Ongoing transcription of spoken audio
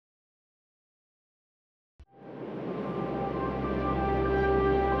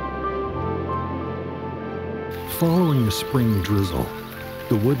Following a spring drizzle,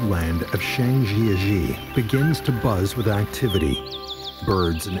 the woodland of Zhangjiajie begins to buzz with activity.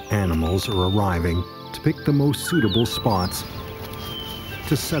 Birds and animals are arriving to pick the most suitable spots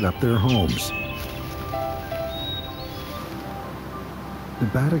to set up their homes. The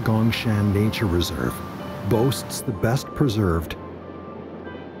Badagongshan Nature Reserve boasts the best preserved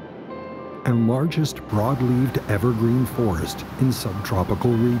and largest broad-leaved evergreen forest in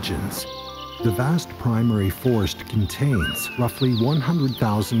subtropical regions. The vast primary forest contains roughly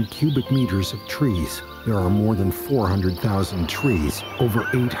 100,000 cubic meters of trees. There are more than 400,000 trees over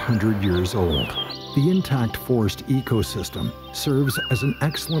 800 years old. The intact forest ecosystem serves as an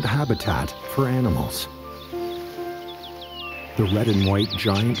excellent habitat for animals. The red and white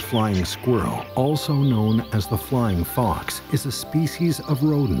giant flying squirrel, also known as the flying fox, is a species of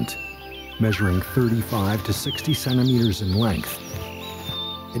rodent measuring 35 to 60 centimeters in length.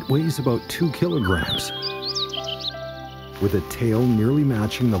 It weighs about 2 kilograms. With a tail nearly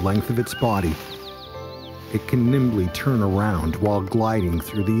matching the length of its body, it can nimbly turn around while gliding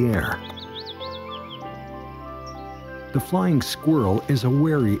through the air. The flying squirrel is a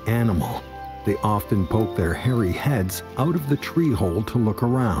wary animal. They often poke their hairy heads out of the tree hole to look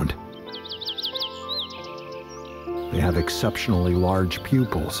around. They have exceptionally large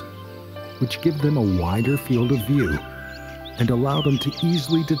pupils, which give them a wider field of view and allow them to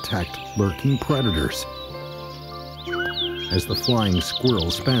easily detect lurking predators. As the flying squirrel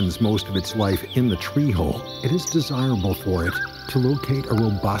spends most of its life in the tree hole, it is desirable for it to locate a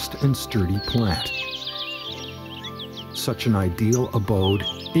robust and sturdy plant. Such an ideal abode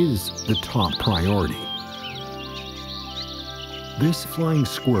is the top priority. This flying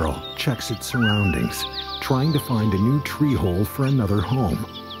squirrel checks its surroundings, trying to find a new tree hole for another home,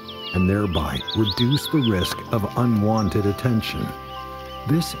 and thereby reduce the risk of unwanted attention.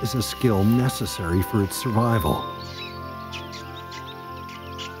 This is a skill necessary for its survival.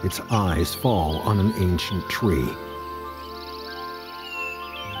 Its eyes fall on an ancient tree,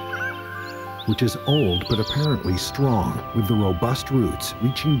 which is old but apparently strong, with the robust roots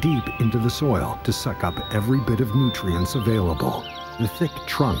reaching deep into the soil to suck up every bit of nutrients available. The thick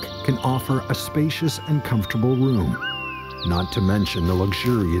trunk can offer a spacious and comfortable room, not to mention the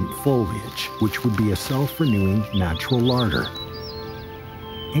luxuriant foliage, which would be a self-renewing natural larder.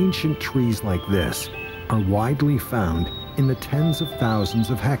 Ancient trees like this are widely found in the tens of thousands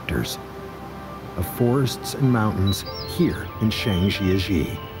of hectares of forests and mountains here in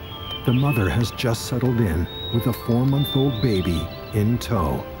Zhangjiajie. The mother has just settled in with a 4-month-old baby in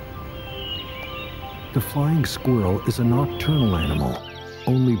tow. The flying squirrel is a nocturnal animal.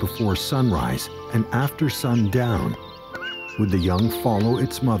 Only before sunrise and after sundown would the young follow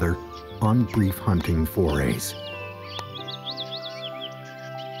its mother on brief hunting forays.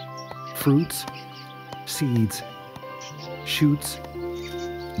 Fruits, seeds, shoots,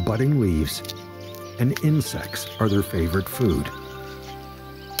 budding leaves, and insects are their favorite food.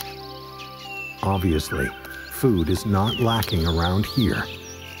 Obviously, food is not lacking around here.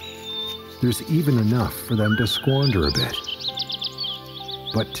 There's even enough for them to squander a bit.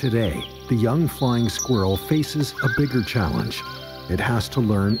 But today, the young flying squirrel faces a bigger challenge. It has to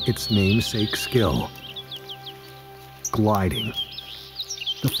learn its namesake skill: gliding.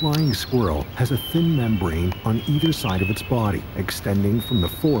 The flying squirrel has a thin membrane on either side of its body, extending from the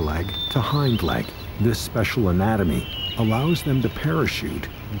foreleg to hind leg. This special anatomy allows them to parachute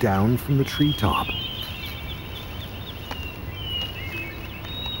down from the treetop.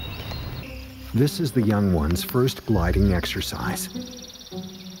 This is the young one's first gliding exercise.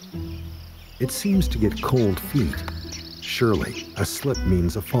 It seems to get cold feet. Surely, a slip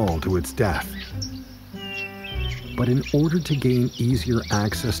means a fall to its death. But in order to gain easier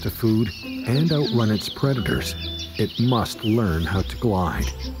access to food and outrun its predators, it must learn how to glide.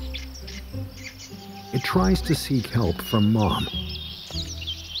 It tries to seek help from mom,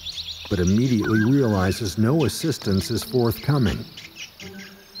 but immediately realizes no assistance is forthcoming.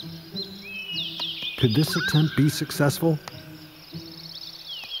 Could this attempt be successful?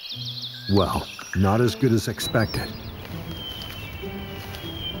 Well, not as good as expected.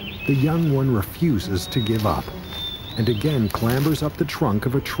 The young one refuses to give up, and again clambers up the trunk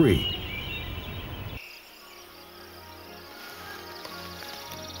of a tree.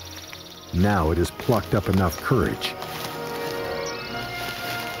 Now it has plucked up enough courage.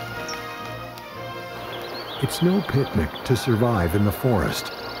 It's no picnic to survive in the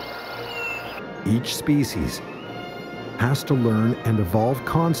forest. Each species has to learn and evolve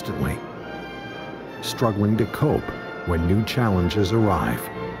constantly, struggling to cope when new challenges arrive.